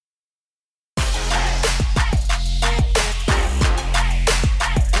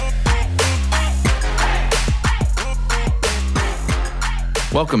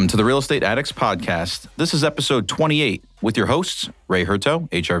Welcome to the Real Estate Addicts Podcast. This is episode 28 with your hosts, Ray Hurto,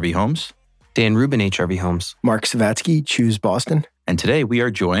 HRV Homes. Dan Rubin, HRV Homes. Mark Savatsky, Choose Boston. And today we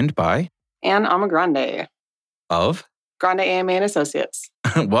are joined by... Ann Amagrande. Of? Grande AMA and Associates.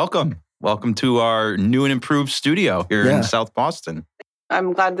 Welcome. Welcome to our new and improved studio here in South Boston.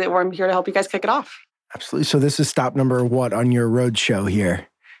 I'm glad that I'm here to help you guys kick it off. Absolutely. So this is stop number what on your road show here?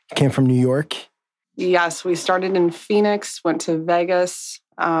 You came from New York? Yes, we started in Phoenix, went to Vegas,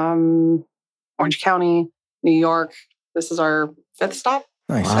 Orange County, New York. This is our fifth stop.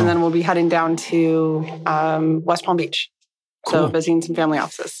 Nice. Wow. And then we'll be heading down to West Palm Beach. Cool. So visiting some family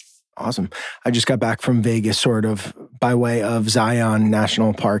offices. Awesome. I just got back from Vegas, sort of by way of Zion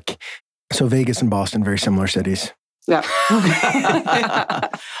National Park. So Vegas and Boston, very similar cities. Yeah.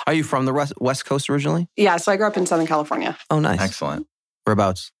 Are you from the West Coast originally? Yeah, so I grew up in Southern California. Oh, nice. Excellent.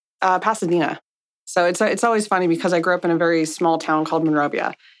 Whereabouts? Pasadena. So it's always funny because I grew up in a very small town called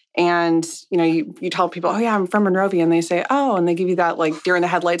Monrovia. And, you tell people, oh, yeah, I'm from Monrovia. And they say, oh, and they give you that like deer in the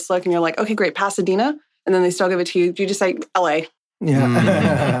headlights look. And you're like, okay, great, Pasadena. And then they still give it to you. You just say LA.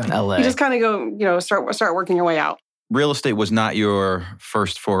 Yeah. LA. You just kind of go, start working your way out. Real estate was not your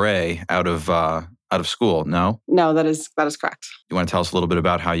first foray out of school, no? No, that is correct. You want to tell us a little bit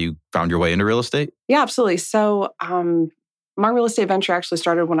about how you found your way into real estate? Yeah, absolutely. So my real estate venture actually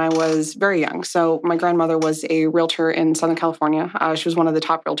started when I was very young. So my grandmother was a realtor in Southern California. She was one of the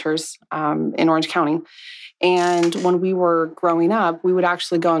top realtors in Orange County. And when we were growing up, we would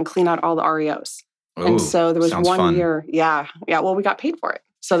actually go and clean out all the REOs. Ooh, and so there was one fun. year. Yeah. Well, we got paid for it.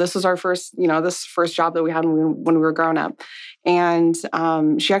 So this was our first, this first job that we had when we were growing up. And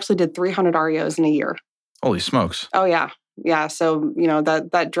she actually did 300 REOs in a year. Holy smokes. Oh, yeah. Yeah. So,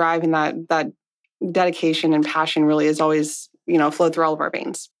 that drive and that dedication and passion really is always, flowed through all of our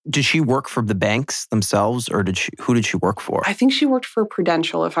veins. Did she work for the banks themselves or who did she work for? I think she worked for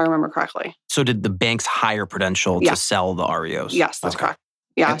Prudential, if I remember correctly. So did the banks hire Prudential to sell the REOs? Yes, that's correct.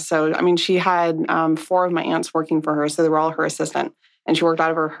 Yeah. So, she had 4 of my aunts working for her. So they were all her assistant. And she worked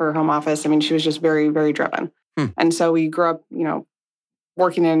out of her home office. She was just very, very driven. And so we grew up,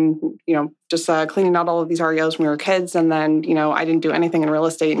 working in, just cleaning out all of these REOs when we were kids. And then, I didn't do anything in real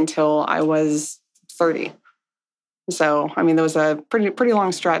estate until I was 30. So, there was a pretty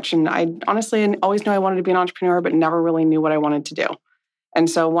long stretch. And I honestly always knew I wanted to be an entrepreneur, but never really knew what I wanted to do. And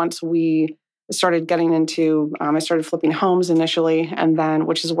so once we started getting into, I started flipping homes initially, and then,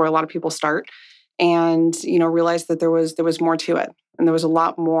 which is where a lot of people start, and, realized that there was more to it. And there was a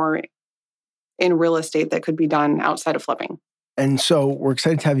lot more in real estate that could be done outside of flipping. And so we're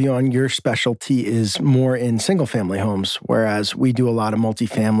excited to have you on. Your specialty is more in single-family homes, whereas we do a lot of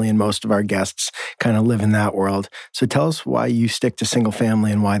multifamily and most of our guests kind of live in that world. So tell us why you stick to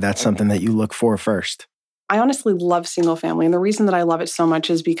single-family and why that's something that you look for first. I honestly love single-family. And the reason that I love it so much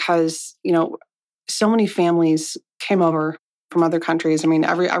is because, so many families came over from other countries.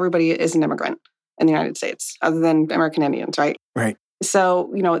 Everybody is an immigrant in the United States, other than American Indians, right? Right.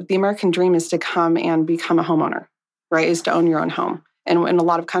 So, the American dream is to come and become a homeowner, right? Is to own your own home. And in a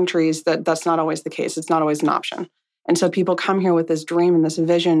lot of countries, that's not always the case. It's not always an option. And so people come here with this dream and this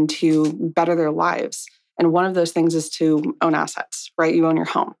vision to better their lives. And one of those things is to own assets, right? You own your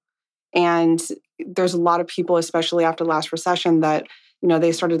home. And there's a lot of people, especially after the last recession, that,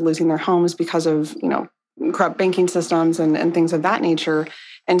 they started losing their homes because of, corrupt banking systems and things of that nature.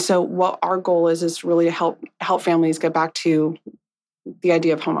 And so what our goal is really to help families get back to the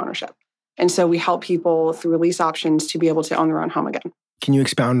idea of home ownership. And so we help people through lease options to be able to own their own home again. Can you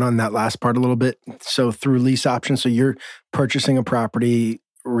expound on that last part a little bit? So through lease options, so you're purchasing a property,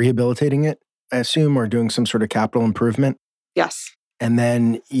 rehabilitating it, I assume, or doing some sort of capital improvement? Yes. And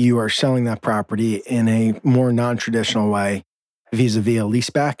then you are selling that property in a more non-traditional way vis-a-vis a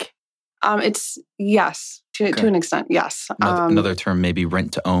leaseback? It's yes, to an extent, yes. Another term, maybe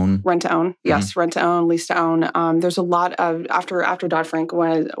rent to own. Rent to own, yes. Rent to own, lease to own. There's a lot of, after Dodd-Frank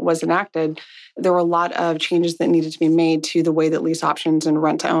was enacted, there were a lot of changes that needed to be made to the way that lease options and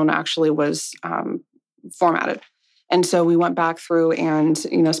rent to own actually was formatted. And so we went back through and,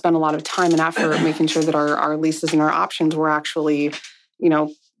 spent a lot of time and effort making sure that our leases and our options were actually,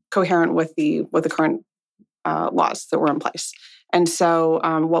 coherent with the current laws that were in place. And so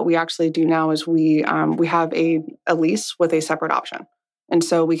what we actually do now is we have a lease with a separate option. And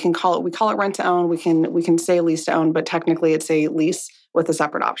so we call it rent to own. We can say lease to own, but technically it's a lease with a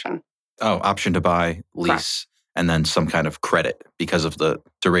separate option. Oh, option to buy, lease, correct. And then some kind of credit because of the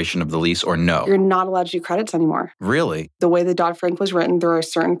duration of the lease, or no? You're not allowed to do credits anymore. Really? The way that Dodd-Frank was written, there are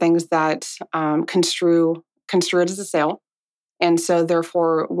certain things that construe it as a sale. And so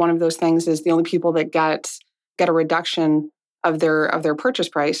therefore, one of those things is the only people that get a reduction their purchase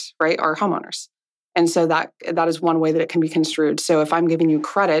price, right, are homeowners. And so that is one way that it can be construed. So if I'm giving you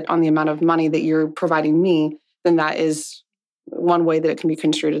credit on the amount of money that you're providing me, then that is one way that it can be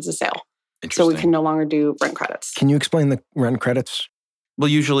construed as a sale. So we can no longer do rent credits. Can you explain the rent credits? Well,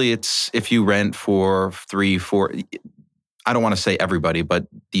 usually it's if you rent for 3, 4, I don't want to say everybody, but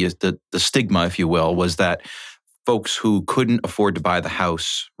the stigma, if you will, was that folks who couldn't afford to buy the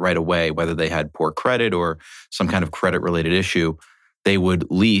house right away, whether they had poor credit or some kind of credit-related issue, they would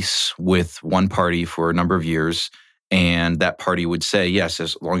lease with one party for a number of years, and that party would say, yes,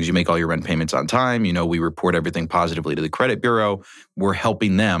 as long as you make all your rent payments on time, we report everything positively to the credit bureau. We're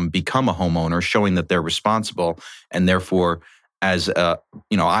helping them become a homeowner, showing that they're responsible, and therefore, as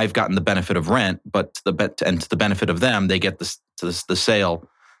I've gotten the benefit of rent, but to the benefit of them, they get the sale.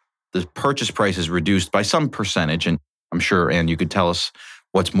 The purchase price is reduced by some percentage, and I'm sure, Ann, you could tell us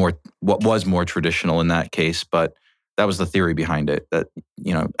what was more traditional in that case, but that was the theory behind it, that,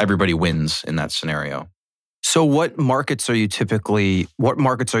 everybody wins in that scenario. So what markets are you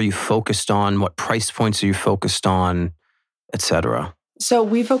focused on? What price points are you focused on, et cetera? So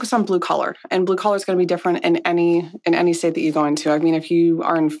we focus on blue collar, and blue collar is going to be different in any state that you go into. I mean, if you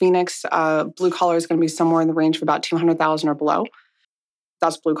are in Phoenix, blue collar is going to be somewhere in the range of about $200,000 or below.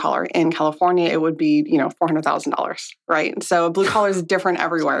 That's blue collar. In California, it would be, $400,000, right? So blue collar is different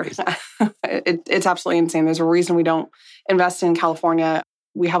everywhere. It's absolutely insane. There's a reason we don't invest in California.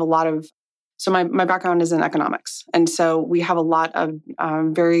 We have a lot of, so my background is in economics. And so we have a lot of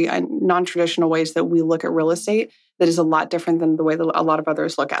very non-traditional ways that we look at real estate that is a lot different than the way that a lot of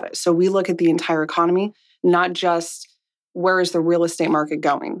others look at it. So we look at the entire economy, not just where is the real estate market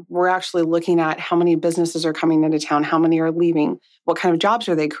going. We're actually looking at how many businesses are coming into town, how many are leaving, what kind of jobs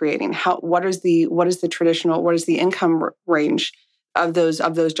are they creating, what is the income range of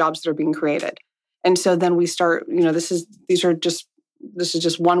those jobs that are being created. And so then we start, this is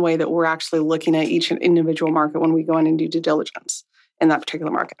just one way that we're actually looking at each individual market when we go in and do due diligence in that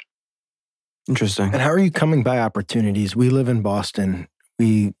particular market. Interesting. And how are you coming by opportunities? We live in Boston.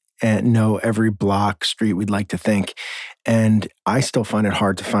 We know every block, street, we'd like to think. And I still find it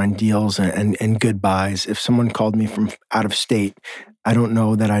hard to find deals and good buys. If someone called me from out of state, I don't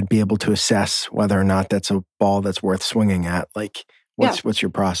know that I'd be able to assess whether or not that's a ball that's worth swinging at. Like, what's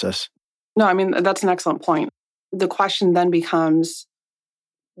your process? No, I mean, that's an excellent point. The question then becomes,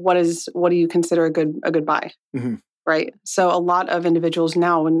 what do you consider a good buy? Mm-hmm. Right? So a lot of individuals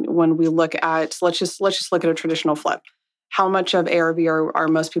now, when we look at, let's just look at a traditional flip. How much of ARV are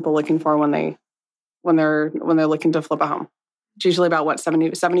most people looking for when they're looking to flip a home? It's usually about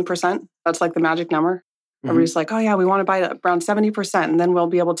 70%. That's like the magic number. Mm-hmm. Everybody's like, oh yeah, we want to buy around 70%, and then we'll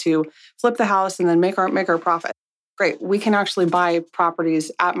be able to flip the house and then make our profit. Great. We can actually buy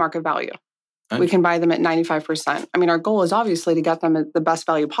properties at market value. We can buy them at 95%. I mean, our goal is obviously to get them at the best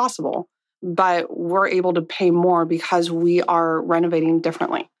value possible, but we're able to pay more because we are renovating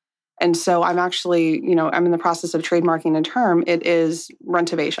differently. And so I'm actually, I'm in the process of trademarking a term. It is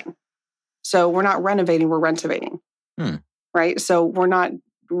rentivation. So we're not renovating, we're rentivating, right? So we're not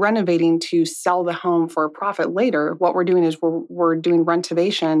renovating to sell the home for a profit later. What we're doing is we're doing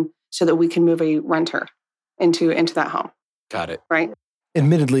rentivation so that we can move a renter into that home. Got it. Right?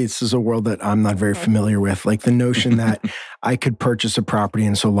 Admittedly, this is a world that I'm not very familiar with. Like the notion that I could purchase a property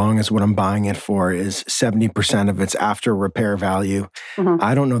and so long as what I'm buying it for is 70% of its after repair value,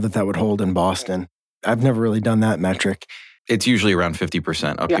 I don't know that would hold in Boston. I've never really done that metric. It's usually around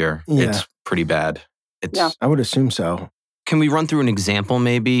 50% up here. Yeah. It's pretty bad. I would assume so. Can we run through an example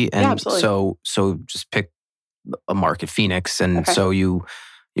maybe? And absolutely. So just pick a market, Phoenix. And so you're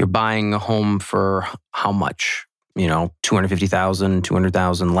buying a home for how much? $250,000,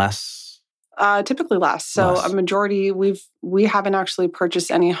 $200,000 less? Typically less. So a majority, we haven't actually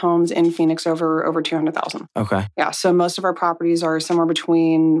purchased any homes in Phoenix over $200,000. Okay. Yeah. So most of our properties are somewhere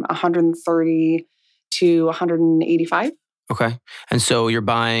between 130 to 185. Okay. And so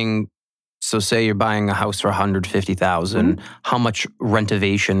say you're buying a house for $150,000. How much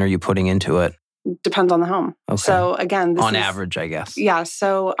rentivation are you putting into it? Depends on the home. Okay. So again, on average, I guess. Yeah.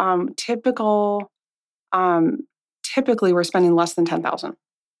 So typically we're spending less than $10,000.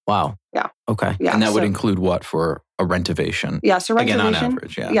 Wow. Yeah. Okay. Yeah. And that would include what for a rentivation? Yeah. So rentivation. Again, on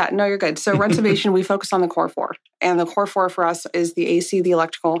average. Yeah. Yeah. No, you're good. So rentivation, we focus on the core four, and the core four for us is the AC, the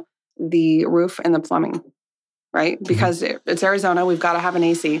electrical, the roof, and the plumbing. Right? Because it's Arizona, we've got to have an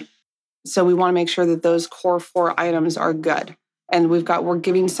AC. So we want to make sure that those core four items are good, and we're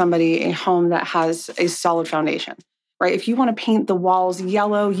giving somebody a home that has a solid foundation. Right? If you want to paint the walls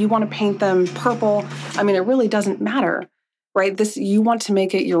yellow, you want to paint them purple, I mean, it really doesn't matter. right? You want to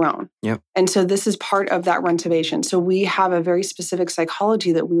make it your own. Yep. And so this is part of that rentivation. So we have a very specific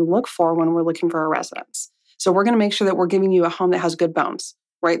psychology that we look for when we're looking for a residence. So we're going to make sure that we're giving you a home that has good bones,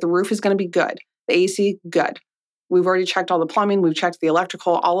 right? The roof is going to be good. The AC, good. We've already checked all the plumbing. We've checked the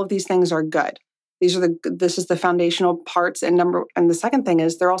electrical. All of these things are good. This is the foundational parts. And the second thing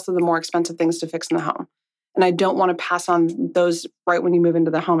is they're also the more expensive things to fix in the home. And I don't want to pass on those right when you move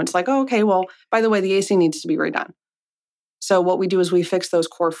into the home. It's like, oh, okay, well, by the way, the AC needs to be redone. So what we do is we fix those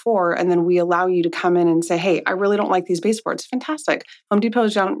core 4, and then we allow you to come in and say, hey, I really don't like these baseboards. Fantastic. Home Depot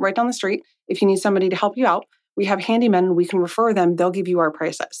is right down the street. If you need somebody to help you out, we have handymen and we can refer them. They'll give you our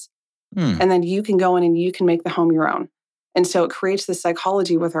prices. And then you can go in and you can make the home your own. And so it creates this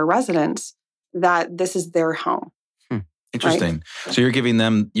psychology with our residents that this is their home. Interesting. Right? So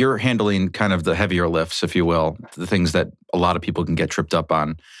you're handling kind of the heavier lifts, if you will, the things that a lot of people can get tripped up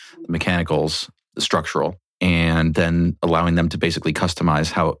on, the mechanicals, the structural, and then allowing them to basically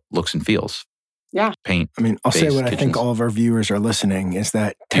customize how it looks and feels. Yeah. Paint. I mean, I'll say what kitchens. I think all of our viewers are listening is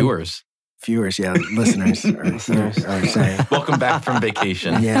that Viewers, yeah, listeners are saying. Welcome back from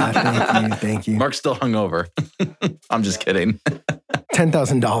vacation. Yeah, thank you. Mark's still hungover. I'm just kidding.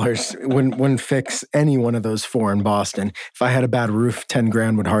 $10,000 wouldn't fix any one of those 4 in Boston. If I had a bad roof,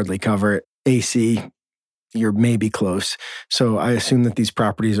 $10,000 would hardly cover it. AC, you're maybe close. So I assume that these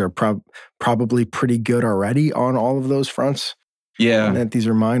properties are probably pretty good already on all of those fronts. Yeah. And that these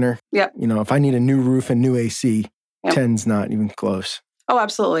are minor. Yeah. If I need a new roof and new AC, Yep. 10's not even close. Oh,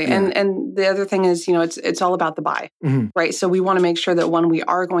 absolutely. Yeah. And the other thing is, it's all about the buy, right? So we want to make sure that when we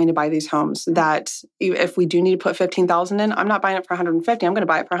are going to buy these homes, that if we do need to put $15,000 in, I'm not buying it for $150. I'm going to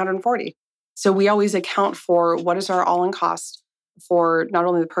buy it for $140. So we always account for what is our all-in cost for not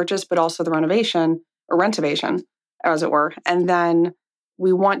only the purchase, but also the renovation or rentivation, as it were. And then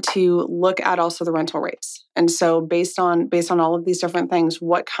we want to look at also the rental rates. And so based on all of these different things,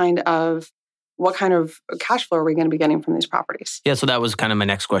 what kind of cash flow are we going to be getting from these properties? Yeah, so that was kind of my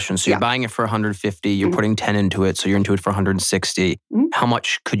next question. So you're buying it for $150, you're putting 10 into it, so you're into it for $160. How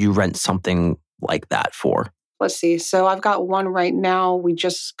much could you rent something like that for? Let's see. So I've got one right now. We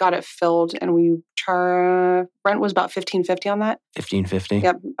just got it filled, and rent was about $1,550 on that. $1,550.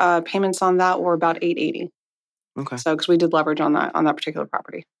 Yep. Payments on that were about $880. Okay. So because we did leverage on that particular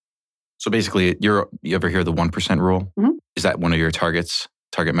property. So basically, you ever hear the 1% rule? Mm-hmm. Is that one of your target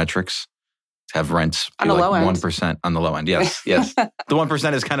metrics? To have rents on the low end. 1% on the low end. Yes, yes. The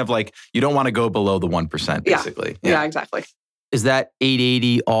 1% is kind of like you don't want to go below the 1%, basically. Yeah, exactly. Is that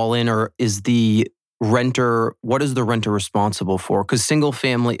 $880 all in, or is the renter? What is the renter responsible for? Because single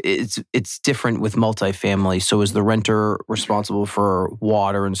family, it's different with multifamily. So is the renter responsible for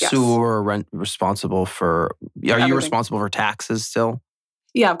water and sewer? Or rent responsible for? Are you responsible for taxes still?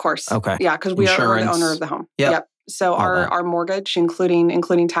 Yeah, of course. Okay. Yeah, because we are the owner of the home. Yep. So our mortgage,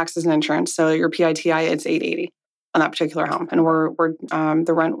 including taxes and insurance, so your PITI, it's $880 on that particular home, and we're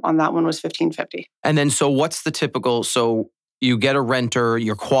the rent on that one was $1,550. And then, so what's the typical? So you get a renter,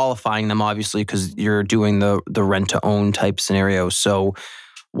 you're qualifying them obviously because you're doing the rent to own type scenario. So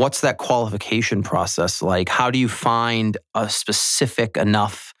what's that qualification process like? How do you find a specific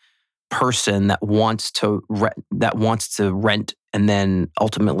enough person that wants to rent and then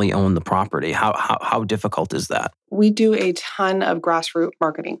ultimately own the property? How difficult is that? We do a ton of grassroots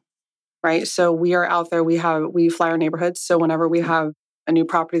marketing, right? So we are out there. We fly our neighborhoods. So whenever we have a new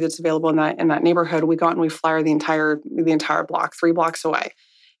property that's available in that neighborhood, we go out and we flyer the entire block, 3 blocks away,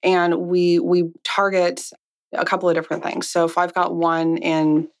 and we target a couple of different things. So if I've got one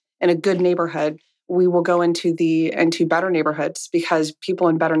in a good neighborhood, we will go into better neighborhoods because people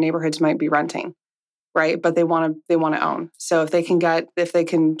in better neighborhoods might be renting, right? But they want to own. So if they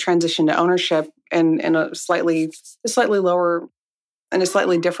can transition to ownership in a slightly lower, in a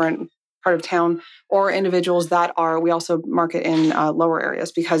slightly different part of town, or individuals that we also market in lower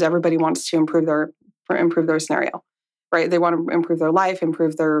areas because everybody wants to improve their scenario, right? They want to improve their life,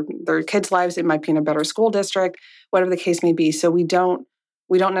 improve their kids' lives. It might be in a better school district, whatever the case may be. So we don't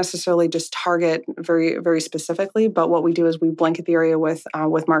necessarily just target very, very specifically, but what we do is we blanket the area with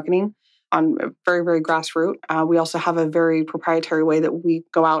marketing on very, very grassroots. We also have a very proprietary way that we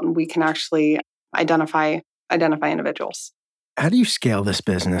go out and we can actually identify individuals. How do you scale this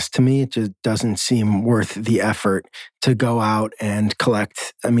business? To me, it just doesn't seem worth the effort to go out and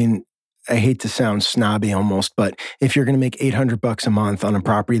collect. I mean, I hate to sound snobby almost, but if you're going to make $800 a month on a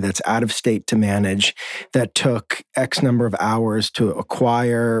property that's out of state to manage, that took X number of hours to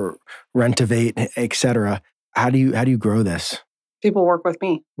acquire, renovate, et cetera, how do you grow this? People work with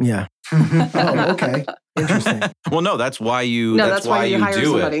me. Yeah. Oh, okay. Interesting. Well, no, that's why you. That's why you hire do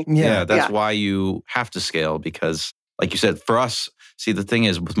somebody. it. Yeah, that's why you have to scale because, like you said, for us, see, the thing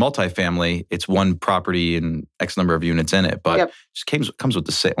is with multifamily, it's one property and X number of units in it, but it just comes with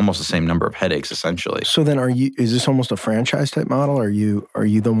almost the same number of headaches, essentially. So then is this almost a franchise type model? Are you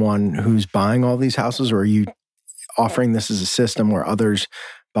the one who's buying all these houses, or are you offering this as a system where others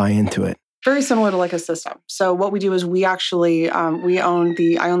buy into it? Very similar to like a system. So what we do is we actually, I own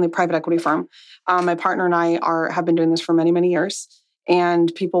the private equity firm. My partner and I have been doing this for many, many years.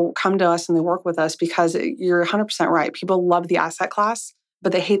 And people come to us and they work with us because you're 100% right. People love the asset class,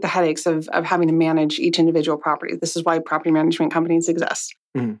 but they hate the headaches of having to manage each individual property. This is why property management companies exist,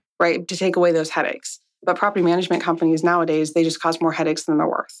 right? To take away those headaches. But property management companies nowadays, they just cause more headaches than they're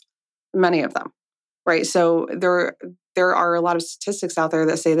worth. Many of them, right? So there are a lot of statistics out there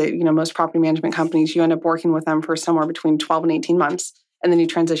that say that, most property management companies, you end up working with them for somewhere between 12 and 18 months, and then you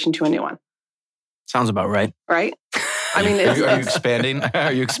transition to a new one. Sounds about right. Right? I mean, are you expanding?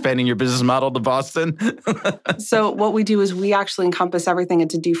 Are you expanding your business model to Boston? So what we do is we actually encompass everything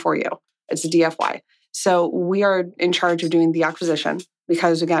into do for you. It's a DFY. So we are in charge of doing the acquisition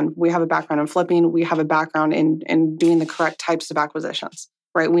because, again, we have a background in flipping. We have a background in doing the correct types of acquisitions,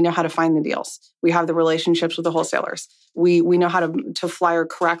 right? We know how to find the deals. We have the relationships with the wholesalers. We know how to flyer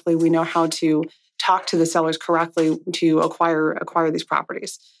correctly. We know how to talk to the sellers correctly to acquire these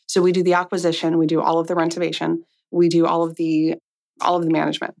properties. So we do the acquisition. We do all of the renovation. We do all of the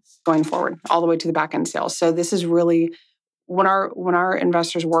management going forward, all the way to the back end sales. So this is really when our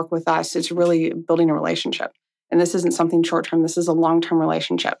investors work with us, it's really building a relationship. And this isn't something short term. This is a long term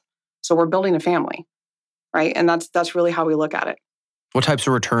relationship. So we're building a family, right? And that's really how we look at it. What types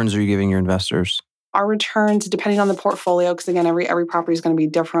of returns are you giving your investors? Our returns, depending on the portfolio, because again, every property is going to be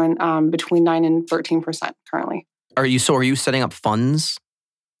different, between 9 and 13% currently. Are you setting up funds?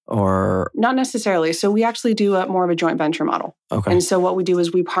 Or not necessarily. So we actually do more of a joint venture model. Okay. And so what we do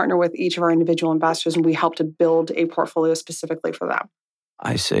is we partner with each of our individual investors and we help to build a portfolio specifically for them.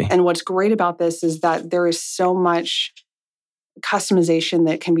 I see. And what's great about this is that there is so much customization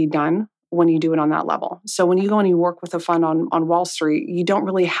that can be done when you do it on that level. So when you go and you work with a fund on Wall Street, you don't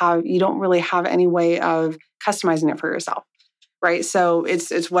really have any way of customizing it for yourself. Right. So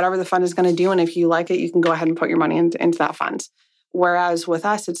it's whatever the fund is going to do. And if you like it, you can go ahead and put your money into that fund. Whereas with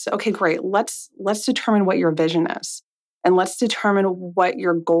us, it's okay, great. Let's determine what your vision is. And let's determine what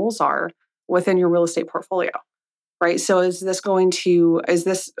your goals are within your real estate portfolio. Right. So is this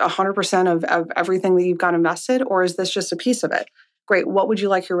 100% of everything that you've got invested, or is this just a piece of it? Great. What would you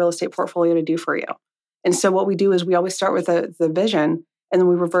like your real estate portfolio to do for you? And so what we do is we always start with the vision, and then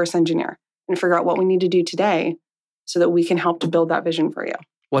we reverse engineer and figure out what we need to do today so that we can help to build that vision for you.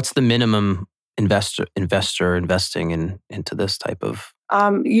 What's the minimum investor investing into this type of?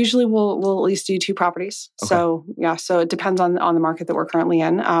 Usually we'll at least do 2 properties. Okay. So it depends on the market that we're currently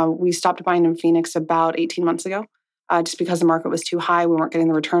in. We stopped buying in Phoenix about 18 months ago, just because the market was too high. We weren't getting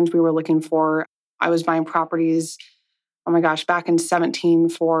the returns we were looking for. I was buying properties, oh my gosh, back in 2017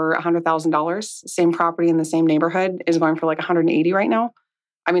 for $100,000. Same property in the same neighborhood is going for like $180 right now.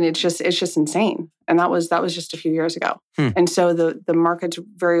 I mean, it's just insane. And that was just a few years ago. And so the market's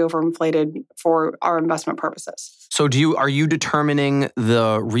very overinflated for our investment purposes. So are you determining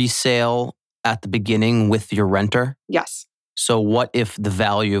the resale at the beginning with your renter? Yes. So what if the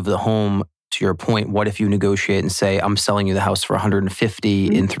value of the home, to your point, what if you negotiate and say, I'm selling you the house for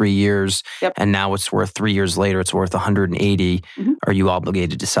 150 in 3 years, and now it's worth 3 years later, it's worth 180. Are you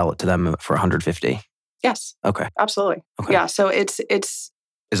obligated to sell it to them for 150? Yes. Okay. Absolutely. Okay. Yeah. So it's.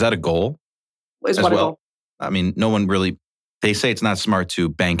 Is that a goal? Is what a goal? I mean, no one really, they say it's not smart to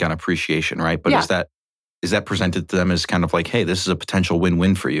bank on appreciation, right? But is that presented to them as kind of like, hey, this is a potential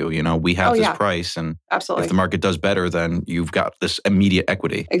win-win for you. We have this price, and absolutely, if the market does better, then you've got this immediate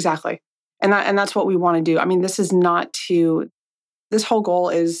equity. Exactly. And that's what we want to do. I mean, this whole goal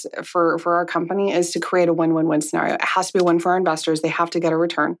is for our company is to create a win-win-win scenario. It has to be a win for our investors. They have to get a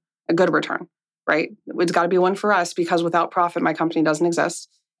good return, right? It's got to be a win for us because without profit, my company doesn't exist.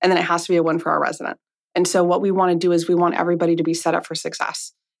 And then it has to be a win for our resident. And so what we want to do is we want everybody to be set up for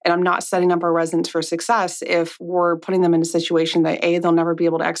success. And I'm not setting up our residents for success if we're putting them in a situation that A, they'll never be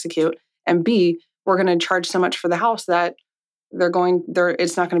able to execute, and B, we're going to charge so much for the house that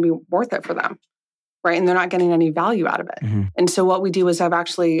it's not going to be worth it for them, right? And they're not getting any value out of it. And so what we do is I've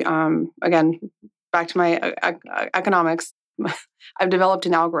actually, again, back to my economics, I've developed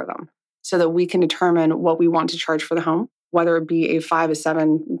an algorithm so that we can determine what we want to charge for the home, whether it be a 5, a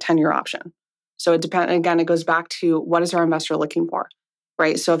 7, 10-year option. So it depends. Again, it goes back to what is our investor looking for,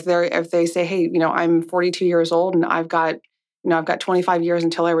 right? So if they say, hey, I'm 42 years old and I've got 25 years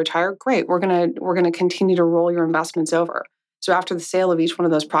until I retire, great. We're gonna continue to roll your investments over. So after the sale of each one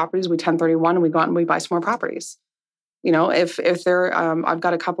of those properties, we 1031 and we go out and we buy some more properties. If they're, I've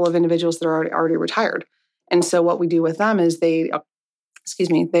got a couple of individuals that are already retired. And so what we do with them is they are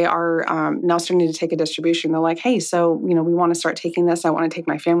now starting to take a distribution. They're like, hey, so, we want to start taking this. I want to take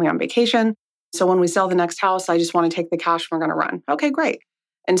my family on vacation. So when we sell the next house, I just want to take the cash and we're going to run. Okay, great.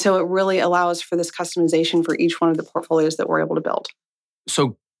 And so it really allows for this customization for each one of the portfolios that we're able to build.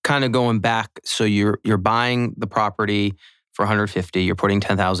 So kind of going back, so you're buying the property for 150, you're putting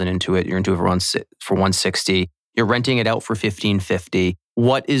 10,000 into it, you're into it for 160, you're renting it out for 1,550.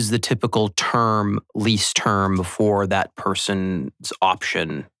 What is the typical lease term before that person's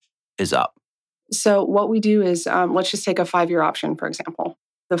option is up? So what we do is, let's just take a 5-year option, for example.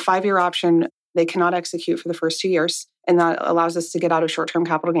 The 5-year option, they cannot execute for the first 2 years, and that allows us to get out of short-term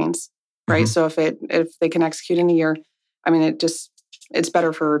capital gains, right? So if they can execute in a year, it's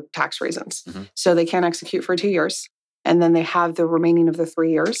better for tax reasons. So they can't execute for 2 years, and then they have the remaining of the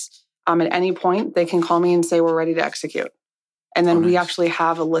 3 years. At any point, they can call me and say, we're ready to execute. And then we actually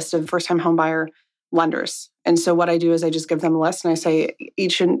have a list of first-time homebuyer lenders. And so what I do is I just give them a list and I say,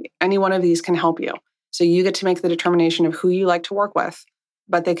 each and any one of these can help you. So you get to make the determination of who you like to work with.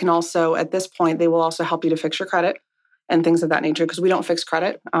 But they can also, at this point, they will also help you to fix your credit and things of that nature, because we don't fix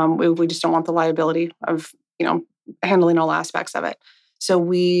credit. We just don't want the liability of, handling all aspects of it. So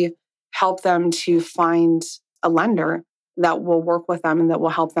we help them to find a lender that will work with them and that will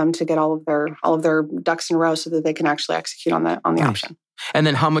help them to get all of their ducks in a row so that they can actually execute on the option. And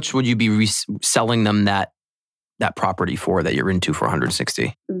then how much would you be selling them that property for that you're into for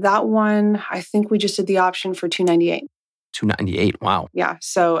 160? That one, I think we just did the option for 298. 298, wow. Yeah.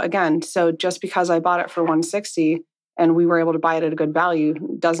 So again, just because I bought it for 160 and we were able to buy it at a good value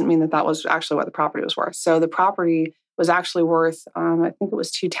doesn't mean that was actually what the property was worth. So the property was actually worth, I think it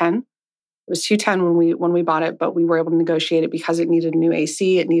was 210. It was 210 when we bought it, but we were able to negotiate it because it needed a new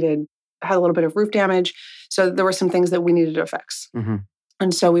AC. It had a little bit of roof damage. So there were some things that we needed to fix.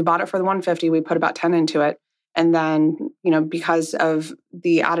 And so we bought it for the 150. We put about 10 into it. And then, because of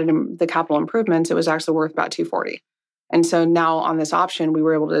the capital improvements, it was actually worth about 240. And so now on this option, we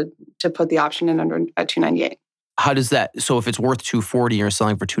were able to put the option in at 298. How does that, so if it's worth 240 and you're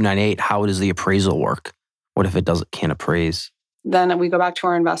selling for 298, how does the appraisal work? What if it can't appraise? Then we go back to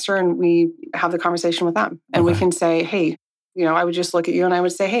our investor and we have the conversation with them. And we can say, hey, I would just look at you and I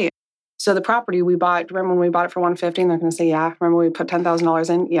would say, hey, so the property we bought, remember when we bought it for 150? And they're going to say, yeah. Remember we put $10,000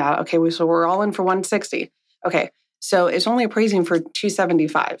 in? Yeah. Okay. So we're all in for 160. Okay. So it's only appraising for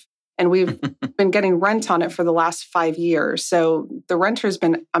 275. And we've been getting rent on it for the last 5 years. So the renter has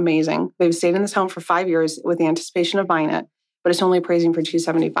been amazing. They've stayed in this home for 5 years with the anticipation of buying it, but it's only appraising for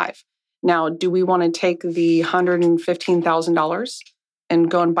 $275. Now, do we want to take the $115,000 and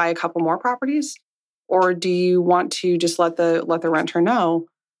go and buy a couple more properties? Or do you want to just let the renter know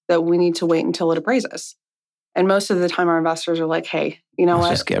that we need to wait until it appraises? And most of the time our investors are like, hey, Let's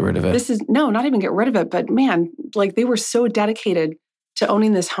just get rid of it. Not even get rid of it. But man, they were so dedicated to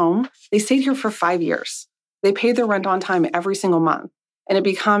owning this home. They stayed here for 5 years. They paid their rent on time every single month. And it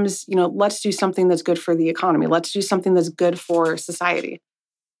becomes, let's do something that's good for the economy. Let's do something that's good for society.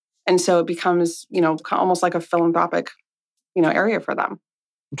 And so it becomes, almost like a philanthropic, area for them.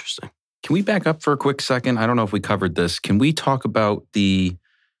 Interesting. Can we back up for a quick second? I don't know if we covered this. Can we talk about the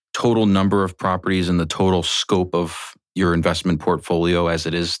total number of properties and the total scope of your investment portfolio as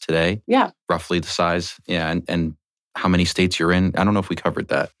it is today? Yeah. Roughly the size? Yeah. And how many states you're in? I don't know if we covered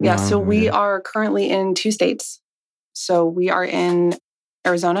that. Yeah. So we are currently in 2 states. So we are in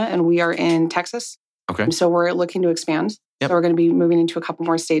Arizona and we are in Texas. Okay. So we're looking to expand. Yep. So we're going to be moving into a couple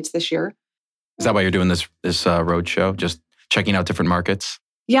more states this year. Is that why you're doing this road show? Just checking out different markets?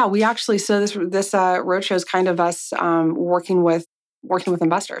 Yeah, we actually, so this road show is kind of us working with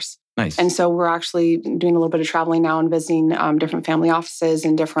investors. Nice. And so we're actually doing a little bit of traveling now and visiting different family offices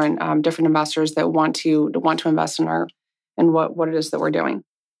and different investors that want to invest in what it is that we're doing.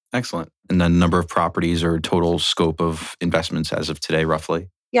 Excellent. And then number of properties or total scope of investments as of today, roughly?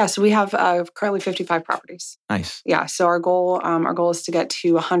 Yeah, so we have currently 55 properties. Nice. Yeah, so our goal is to get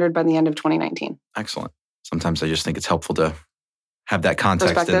to 100 by the end of 2019. Excellent. Sometimes I just think it's helpful to have that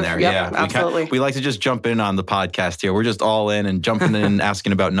context in there. Yep, yeah, absolutely. We like to just jump in on the podcast here. We're just all in and jumping in and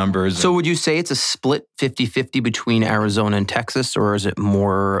asking about numbers. So would you say it's a split 50-50 between Arizona and Texas, or is it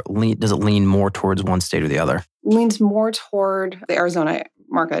does it lean more towards one state or the other? Leans more toward the Arizona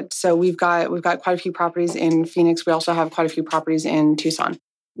market. So we've got quite a few properties in Phoenix. We also have quite a few properties in Tucson.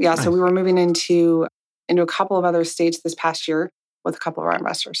 Yeah, nice. So we were moving into a couple of other states this past year with a couple of our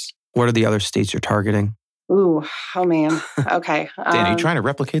investors. What are the other states you're targeting? Ooh, oh man. Okay. Dan, are you trying to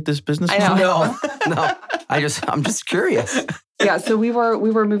replicate this business? I know. No. I'm just curious. Yeah, so we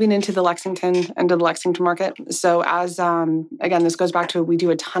were moving into the Lexington market. So as again, this goes back to we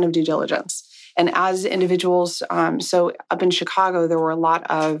do a ton of due diligence, and as individuals, so up in Chicago, there were a lot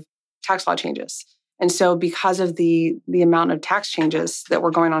of tax law changes, and so because of the amount of tax changes that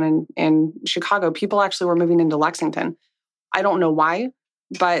were going on in Chicago, people actually were moving into Lexington. I don't know why,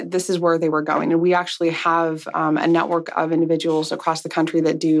 but this is where they were going, and we actually have a network of individuals across the country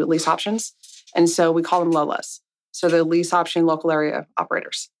that do lease options, and so we call them LOLAs. So the lease option local area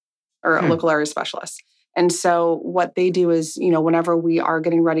operators or local area specialists. And so what they do is, whenever we are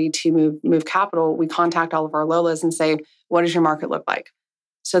getting ready to move capital, we contact all of our LOLAs and say, what does your market look like?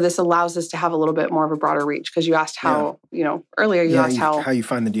 So this allows us to have a little bit more of a broader reach, because you asked how, earlier you asked how you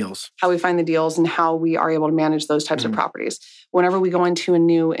find the deals. How we find the deals and how we are able to manage those types of properties. Whenever we go into a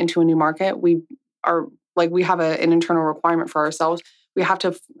new market, we have an internal requirement for ourselves. We have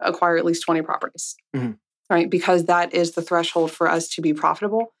to acquire at least 20 properties. Mm-hmm. Right, because that is the threshold for us to be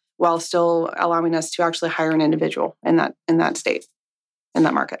profitable while still allowing us to actually hire an individual in that state, in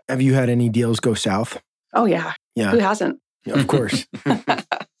that market. Have you had any deals go south? Oh, yeah. Yeah. Who hasn't? Yeah, of course.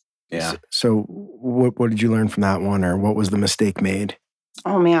 Yeah. So what did you learn from that one, or what was the mistake made?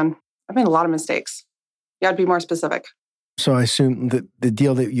 Oh, man. I've made a lot of mistakes. You got to be more specific. So I assume that the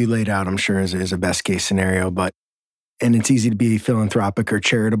deal that you laid out, I'm sure, is a best case scenario, and it's easy to be philanthropic or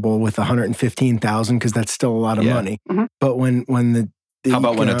charitable with $115,000 because that's still a lot of money. Mm-hmm. But when the how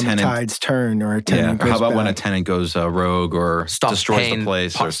about when a tenant tides turn, or a tenant goes how about bad? When a tenant goes rogue or destroys the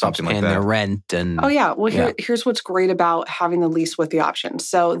place or something like that? Their rent and oh yeah. Well, here's what's great about having the lease with the option.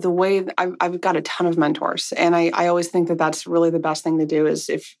 So the way I've got a ton of mentors, and I always think that that's really the best thing to do is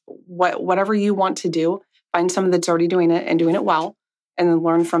if whatever you want to do, find someone that's already doing it and doing it well, and then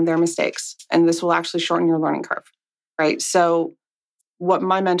learn from their mistakes, and this will actually shorten your learning curve. Right. So what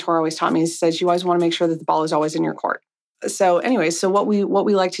my mentor always taught me is says you always want to make sure that the ball is always in your court. So anyway, so what we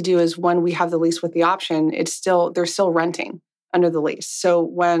like to do is when we have the lease with the option, they're still renting under the lease. So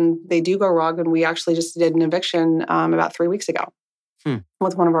when they do go rogue, and we actually just did an eviction about 3 weeks ago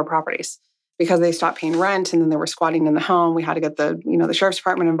with one of our properties because they stopped paying rent and then they were squatting in the home. We had to get the sheriff's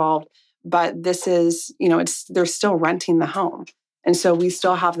department involved. But this is, they're still renting the home. And so we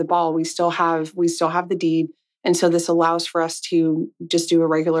still have the ball. We still have the deed. And so this allows for us to just do a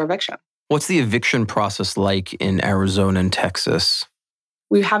regular eviction. What's the eviction process like in Arizona and Texas?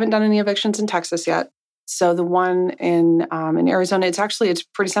 We haven't done any evictions in Texas yet. So the one in Arizona, it's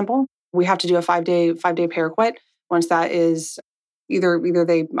pretty simple. We have to do a 5-day pay or quit. Once that is either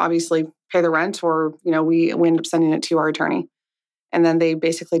they obviously pay the rent, or we end up sending it to our attorney, and then they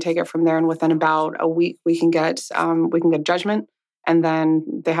basically take it from there. And within about a week, we can get judgment, and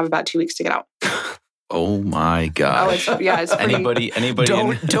then they have about 2 weeks to get out. Oh my gosh! Oh, it's pretty, anybody?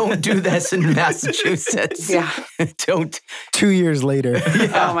 Don't do this in Massachusetts. Yeah, don't. 2 years later.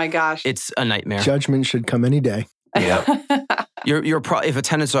 Yeah. Oh my gosh, it's a nightmare. Judgment should come any day. Yeah. If a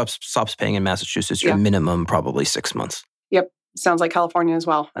tenant stops paying in Massachusetts, your minimum probably 6 months. Yep. Sounds like California as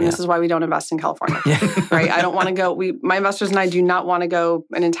well. And this is why we don't invest in California. Right? I don't want to go. My investors and I do not want to go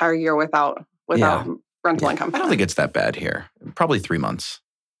an entire year without rental income. I don't think it's that bad here. Probably 3 months.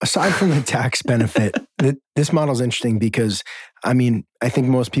 Aside from the tax benefit, this model is interesting because, I think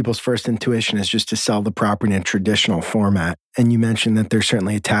most people's first intuition is just to sell the property in a traditional format. And you mentioned that there's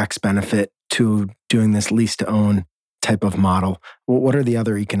certainly a tax benefit to doing this lease to own type of model. What are the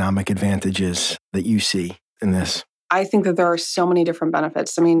other economic advantages that you see in this? I think that there are so many different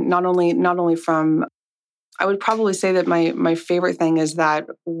benefits. Not only from, I would probably say that my favorite thing is that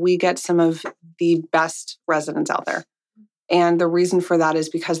we get some of the best residents out there. And the reason for that is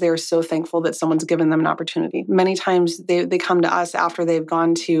because they are so thankful that someone's given them an opportunity. Many times they come to us after they've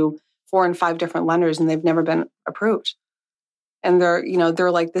gone to 4 and 5 different lenders and they've never been approved. And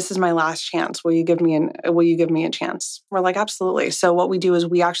they're like, this is my last chance. Will you give me a chance? We're like, absolutely. So what we do is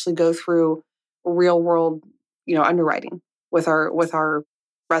we actually go through real world, underwriting with our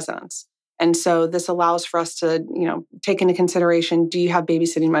residents. And so this allows for us to, take into consideration, do you have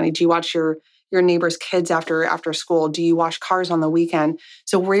babysitting money? Do you watch your neighbor's kids after school? Do you wash cars on the weekend?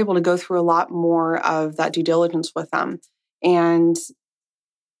 So we're able to go through a lot more of that due diligence with them. And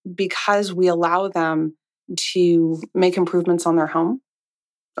because we allow them to make improvements on their home,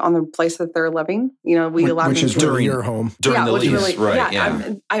 on the place that they're living, we allow them which is during your home. During the lease, right.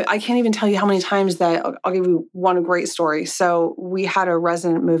 Yeah. I can't even tell you how many times that I'll give you one great story. So we had a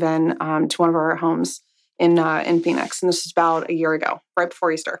resident move in to one of our homes in Phoenix. And this was about a year ago, right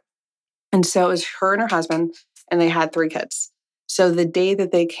before Easter. And so it was her and her husband, and they had 3 kids. So the day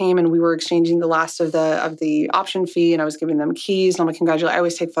that they came and we were exchanging the last of the option fee, and I was giving them keys, and I'm like, congratulations. I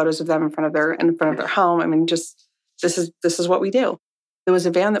always take photos of them in front of their home. I mean, just this is what we do. There was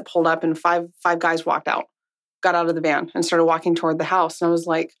a van that pulled up, and five guys got out of the van and started walking toward the house. And I was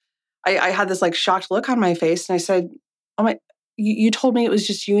like, I had this like shocked look on my face, and I said, "Oh my, you told me it was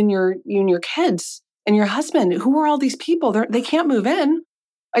just you and your kids and your husband. Who are all these people? They can't move in."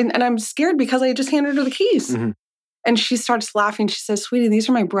 And I'm scared because I just handed her the keys. Mm-hmm. And she starts laughing. She says, "Sweetie, these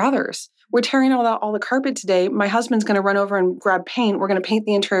are my brothers. We're tearing all the carpet today. My husband's going to run over and grab paint. We're going to paint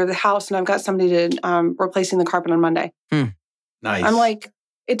the interior of the house. And I've got somebody to replacing the carpet on Monday." Nice. I'm like,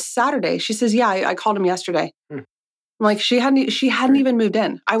 "It's Saturday." She says, "Yeah, I called him yesterday." I'm like, she hadn't even moved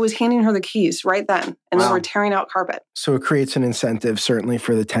in. I was handing her the keys right then. And we were tearing out carpet. So it creates an incentive, certainly,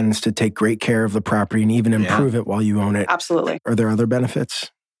 for the tenants to take great care of the property and even improve it while you own it. Absolutely. Are there other benefits?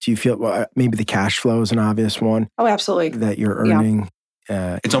 Do you feel, maybe the cash flow is an obvious one? Oh, absolutely. That you're earning.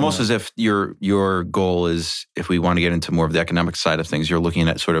 It's almost as if your goal is, if we want to get into more of the economic side of things, you're looking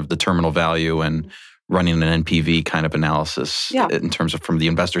at sort of the terminal value and running an NPV kind of analysis in terms of from the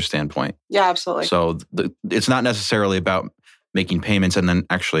investor standpoint. Yeah, absolutely. So it's not necessarily about making payments. And then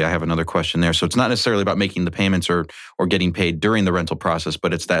actually I have another question there. So it's not necessarily about making the payments or getting paid during the rental process,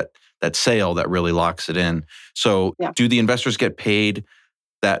 but it's that sale that really locks it in. So do the investors get paid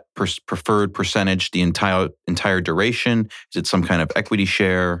that preferred percentage the entire duration? Is it some kind of equity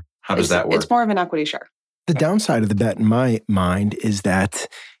share? How does that work? It's more of an equity share. The downside of the bet in my mind is that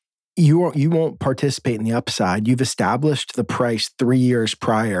you won't participate in the upside. You've established the price 3 years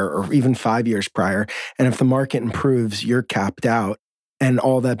prior or even 5 years prior. And if the market improves, you're capped out and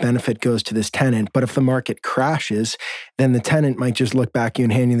all that benefit goes to this tenant. But if the market crashes, then the tenant might just look back at you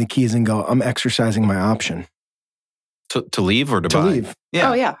and hand you the keys and go, "I'm exercising my option." To leave or to buy? To leave. Yeah.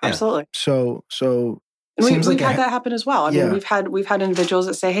 Oh yeah, absolutely. So and we've had that happen as well. I mean, we've had individuals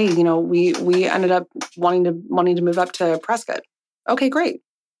that say, "Hey, we ended up wanting to move up to Prescott." Okay, great.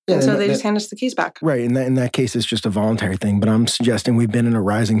 Yeah, and so they just hand us the keys back. Right. In that case, it's just a voluntary thing. But I'm suggesting we've been in a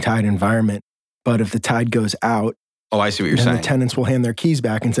rising tide environment. But if the tide goes out, I see what you're saying. The tenants will hand their keys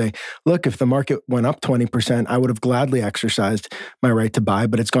back and say, "Look, if the market went up 20%, I would have gladly exercised my right to buy,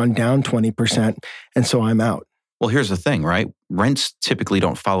 but it's gone down 20%, and so I'm out." Well, here's the thing, right? Rents typically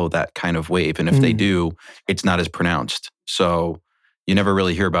don't follow that kind of wave. And if they do, it's not as pronounced. So you never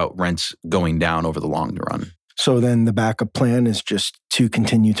really hear about rents going down over the long run. So then the backup plan is just to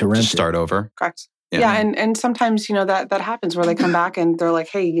continue to rent. Just start over. Correct. Yeah. And sometimes, that happens where they come back and they're like,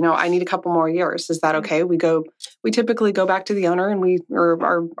 "Hey, I need a couple more years. Is that okay?" We typically go back to the owner and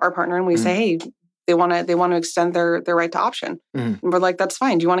or our partner and we say, "Hey, they want to extend their right to option." And we're like, "That's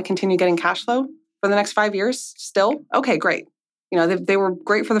fine. Do you want to continue getting cash flow for the next 5 years still?" Okay, great. They were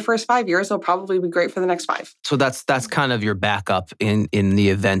great for the first 5 years. They'll probably be great for the next 5. So that's kind of your backup in the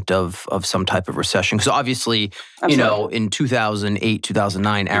event of some type of recession. Because obviously, in 2008,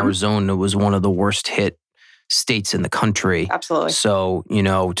 2009, Arizona was one of the worst hit states in the country. Absolutely. So,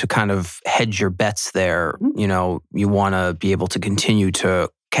 to kind of hedge your bets there, you want to be able to continue to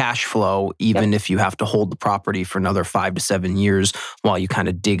cash flow, even if you have to hold the property for another 5 to 7 years while you kind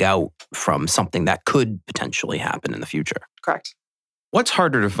of dig out from something that could potentially happen in the future. Correct. What's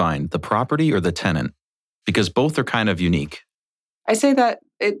harder to find, the property or the tenant? Because both are kind of unique. I say that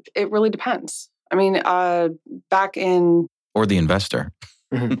it really depends. I mean, back in... Or the investor.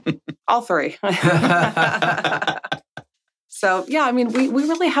 All three. So, yeah, I mean, we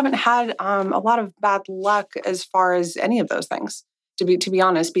really haven't had a lot of bad luck as far as any of those things, to be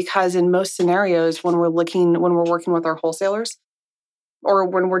honest, because in most scenarios, when we're working with our wholesalers, or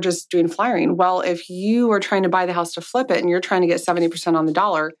when we're just doing flyering, well, if you are trying to buy the house to flip it and you're trying to get 70% on the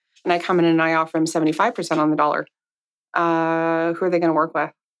dollar, and I come in and I offer them 75% on the dollar, who are they going to work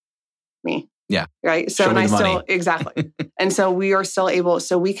with? Me. Yeah. Right. So, exactly. And so we are still able,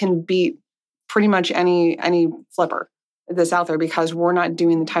 so we can beat pretty much any flipper that's out there because we're not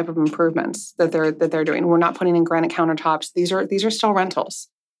doing the type of improvements that they're doing. We're not putting in granite countertops. These are still rentals.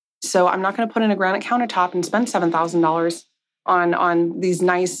 So I'm not going to put in a granite countertop and spend $7,000 on these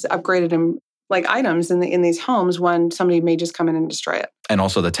nice upgraded items in these homes when somebody may just come in and destroy it. And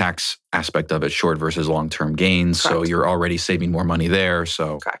also the tax aspect of it, short versus long-term gains. Correct. So you're already saving more money there.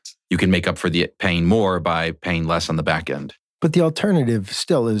 So correct. You can make up for the paying more by paying less on the back end. But the alternative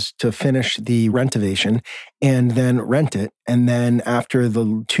still is to finish the renovation and then rent it. And then after the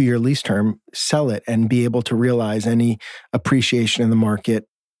 2-year lease term, sell it and be able to realize any appreciation in the market.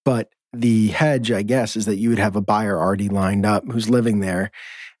 But the hedge, I guess, is that you would have a buyer already lined up who's living there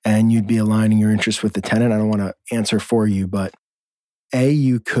and you'd be aligning your interests with the tenant. I don't want to answer for you, but A,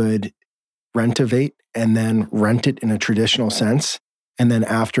 you could renovate and then rent it in a traditional sense. And then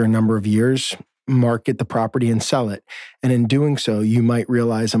after a number of years, market the property and sell it. And in doing so, you might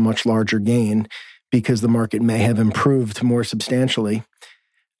realize a much larger gain because the market may have improved more substantially.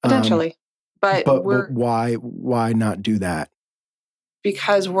 Potentially. But why not do that?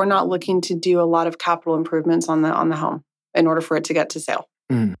 Because we're not looking to do a lot of capital improvements on the home in order for it to get to sale.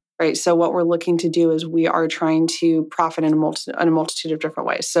 Right. So what we're looking to do is we are trying to profit in a multitude of different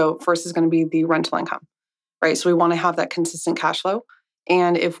ways. So first is going to be the rental income. Right. So we want to have that consistent cash flow.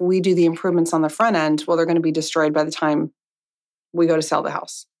 And if we do the improvements on the front end, well, they're going to be destroyed by the time we go to sell the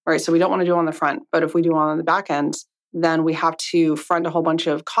house. Right. So we don't want to do it on the front, but if we do it on the back end, then we have to front a whole bunch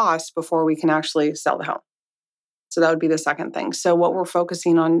of costs before we can actually sell the home. So that would be the second thing. So what we're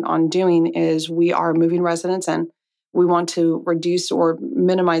focusing on doing is we are moving residents in. We want to reduce or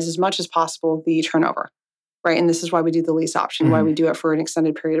minimize as much as possible the turnover, right? And this is why we do the lease option, why we do it for an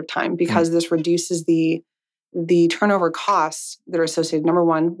extended period of time, because this reduces the turnover costs that are associated. Number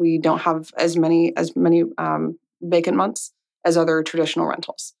one, we don't have as many vacant months as other traditional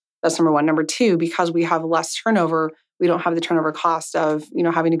rentals. That's number one. Number two, because we have less turnover, we don't have the turnover cost of,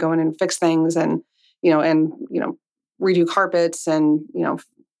 having to go in and fix things and redo carpets and,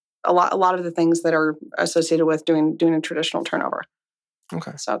 a lot of the things that are associated with doing a traditional turnover.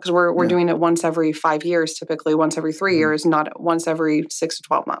 Okay. So, because we're doing it once every 5 years, typically once every 3 years, not once every 6 to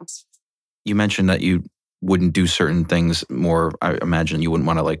 12 months. You mentioned that you wouldn't do certain things more. I imagine you wouldn't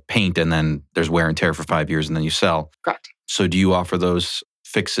want to like paint and then there's wear and tear for 5 years and then you sell. Correct. So do you offer those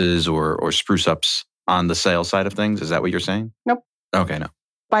fixes or spruce ups on the sale side of things? Is that what you're saying? Nope. Okay, no.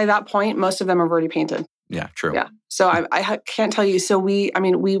 By that point, most of them have already painted. Yeah, true. Yeah. So I can't tell you. So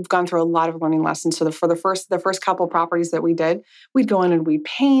we've gone through a lot of learning lessons. So for the first couple properties that we did, we'd go in and we'd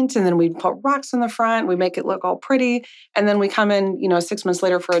paint and then we'd put rocks in the front. We make it look all pretty. And then we come in, 6 months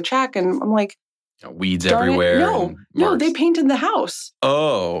later for a check. And I'm like, weeds everywhere. No, they painted the house.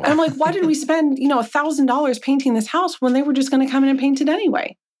 Oh. And I'm like, why did we spend, $1,000 painting this house when they were just going to come in and paint it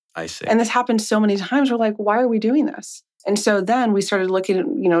anyway? I see. And this happened so many times. We're like, why are we doing this? And so then we started looking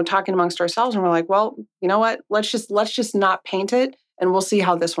at, talking amongst ourselves and we're like, well, you know what? Let's just not paint it and we'll see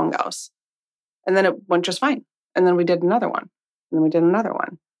how this one goes. And then it went just fine. And then we did another one. And then we did another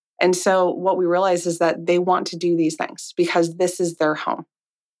one. And so what we realized is that they want to do these things because this is their home.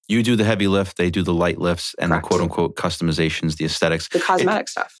 You do the heavy lift, they do the light lifts and Correct. the quote unquote customizations, the aesthetics. The cosmetic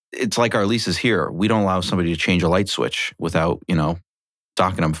stuff. It's like our leases here. We don't allow somebody to change a light switch without,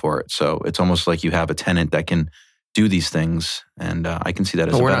 docking them for it. So it's almost like you have a tenant that can do these things. And I can see that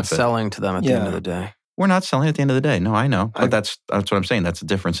as a benefit. We're not selling to them at the end of the day. We're not selling at the end of the day. No, I know. But that's what I'm saying. That's the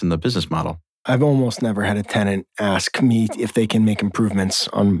difference in the business model. I've almost never had a tenant ask me if they can make improvements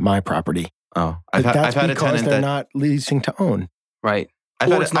on my property. Oh, I've had a tenant they're not leasing to own. Right.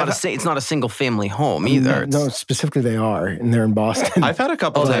 It's not a single family home either. No, specifically they are, and they're in Boston. I've had a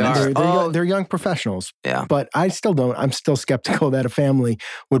couple tenants. They're young professionals. Yeah. But I'm still skeptical that a family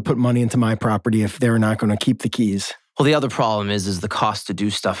would put money into my property if they're not going to keep the keys. Well, the other problem is the cost to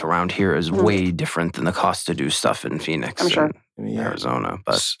do stuff around here is way different than the cost to do stuff in Phoenix I'm sure. and Arizona.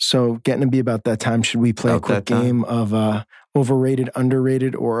 But so getting to be about that time, should we play a quick game of overrated,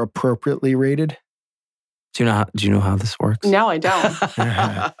 underrated, or appropriately rated? Do you know how this works? No, I don't.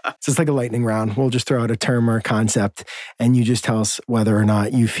 So it's like a lightning round. We'll just throw out a term or a concept, and you just tell us whether or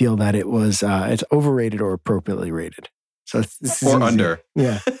not you feel that it's overrated or appropriately rated. So this is or easy. under.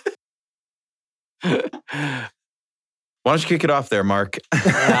 Yeah. Why don't you kick it off there, Mark? All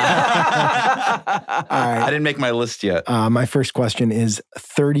right. I didn't make my list yet. My first question is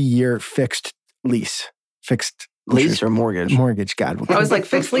 30-year fixed lease. Fixed lease or mortgage? Mortgage, God. I was like,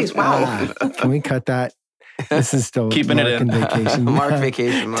 fixed lease, wow. Can we cut that? This is still keeping Mark it in. Vacation. Mark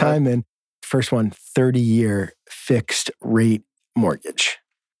vacation. Time in. First one, 30-year fixed rate mortgage.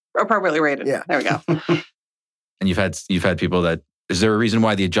 Appropriately rated. Yeah. There we go. And you've had people that, is there a reason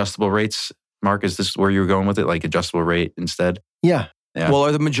why the adjustable rates, Mark, is this where you were going with it? Like adjustable rate instead? Yeah. Well,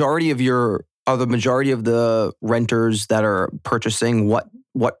 are the majority of the renters that are purchasing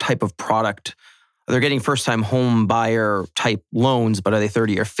what type of product? They're getting first-time home buyer type loans, but are they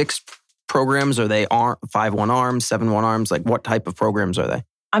 30-year fixed programs? Are they 5-1 ARMs, 7-1 ARMs? Like what type of programs are they?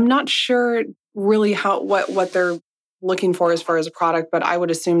 I'm not sure really what they're looking for as far as a product, but I would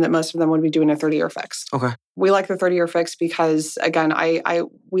assume that most of them would be doing a 30-year fixed. Okay. We like the 30-year fixed because, again,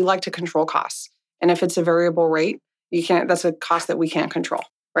 we like to control costs. And if it's a variable rate, that's a cost that we can't control,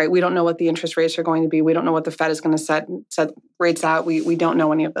 right? We don't know what the interest rates are going to be. We don't know what the Fed is going to set rates at. We don't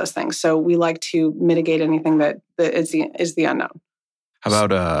know any of those things. So we like to mitigate anything that is the unknown. How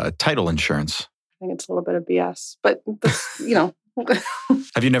about title insurance? I think it's a little bit of BS, but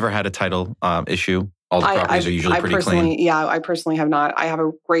Have you never had a title issue All the properties are usually pretty clean. Yeah, I personally have not.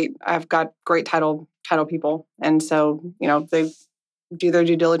 I've got great title people. And so, they do their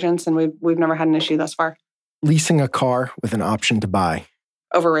due diligence and we've never had an issue thus far. Leasing a car with an option to buy.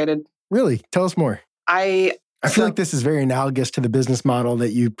 Overrated. Really? Tell us more. I feel like this is very analogous to the business model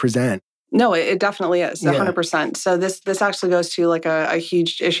that you present. No, it definitely is, 100%. So this actually goes to like a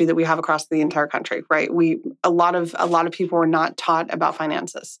huge issue that we have across the entire country, right? A lot of people are not taught about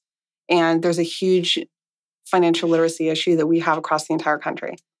finances. And there's a huge financial literacy issue that we have across the entire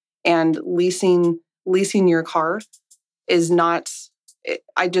country. And leasing your car is not,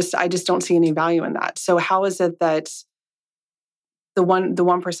 I just don't see any value in that. So how is it that the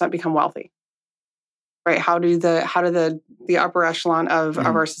 1% become wealthy? Right? How do the upper echelon of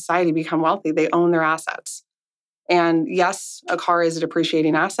our society become wealthy? They own their assets. And yes, a car is a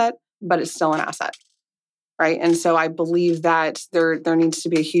depreciating asset, but it's still an asset. Right? And so I believe that there needs to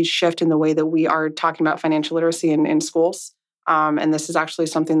be a huge shift in the way that we are talking about financial literacy in schools. And this is actually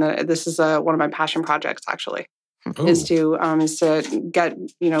something that one of my passion projects actually. Ooh. is to get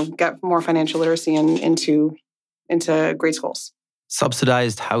more financial literacy into grade schools.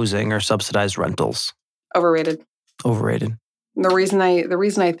 Subsidized housing or subsidized rentals? Overrated. The reason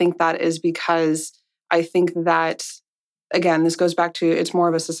I think that is because I think that, again, this goes back to, it's more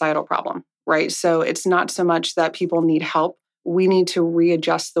of a societal problem, right? So it's not so much that people need help. We need to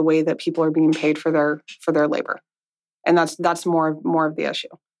readjust the way that people are being paid for their labor. And that's more of the issue.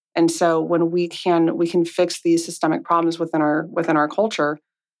 And so when we can fix these systemic problems within our culture,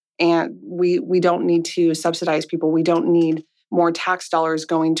 and we don't need to subsidize people. We don't need more tax dollars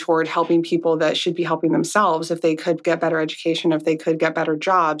going toward helping people that should be helping themselves if they could get better education, if they could get better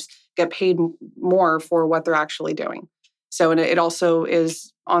jobs, get paid more for what they're actually doing. So it also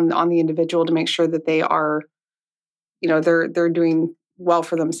is on the individual to make sure that they are, they're doing well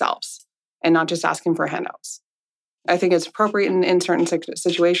for themselves and not just asking for handouts. I think it's appropriate in certain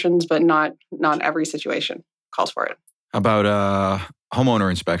situations, but not every situation calls for it. How about homeowner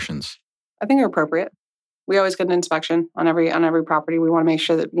inspections? I think they're appropriate. We always get an inspection on every property. We want to make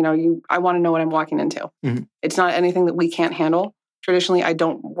sure that, I want to know what I'm walking into. Mm-hmm. It's not anything that we can't handle. Traditionally, I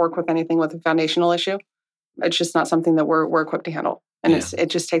don't work with anything with a foundational issue. It's just not something that we're equipped to handle. And it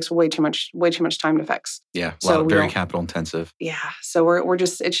just takes way too much time to fix. Yeah, very capital intensive. Yeah, so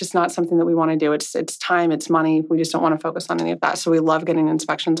it's just not something that we want to do. It's time, it's money. We just don't want to focus on any of that. So we love getting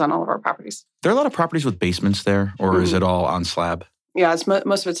inspections on all of our properties. There are a lot of properties with basements there, or is it all on slab? Yeah, it's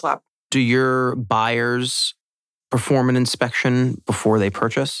most of it's slab. Do your buyers perform an inspection before they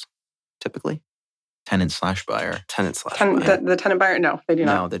purchase, typically? Tenant/buyer. The tenant buyer? No, they do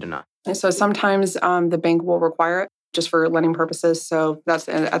not. No, they do not. And so sometimes the bank will require it just for lending purposes. So that's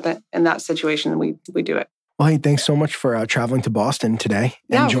in that situation, we do it. Well, hey, thanks so much for traveling to Boston today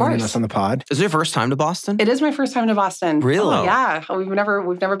and joining us on the pod. Is it your first time to Boston? It is my first time to Boston. Really? Oh, yeah. We've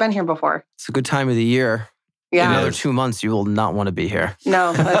never been here before. It's a good time of the year. Yeah. In another 2 months, you will not want to be here.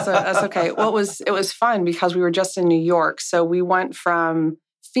 No, that's okay. Well, it was fun because we were just in New York. So we went from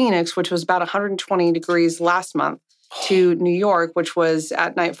Phoenix, which was about 120 degrees last month, to New York, which was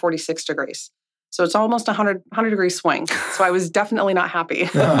at night 46 degrees. So it's almost a 100 degree swing. So I was definitely not happy.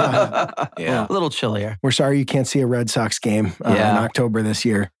 Yeah, a little chillier. We're sorry you can't see a Red Sox game in October this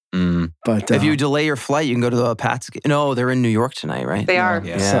year. Mm. But if you delay your flight, you can go to the Pats game. No, they're in New York tonight, right? They are.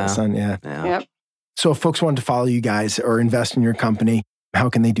 Yeah. Yep. So if folks wanted to follow you guys or invest in your company, how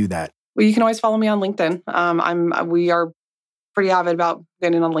can they do that? Well, you can always follow me on LinkedIn. We are pretty avid about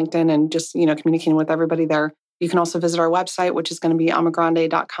getting on LinkedIn and just, communicating with everybody there. You can also visit our website, which is going to be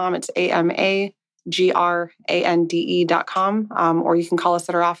amagrande.com. It's AMAGRANDE.com. Or you can call us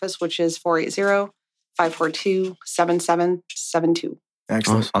at our office, which is 480-542-7772.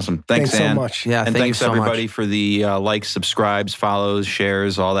 Excellent. Awesome. Thanks, so Ann. much. Yeah, and thanks you so everybody much for the likes, subscribes, follows,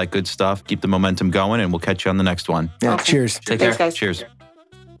 shares, all that good stuff. Keep the momentum going, and we'll catch you on the next one. Yeah, cheers. Take care. Thanks, guys. Cheers.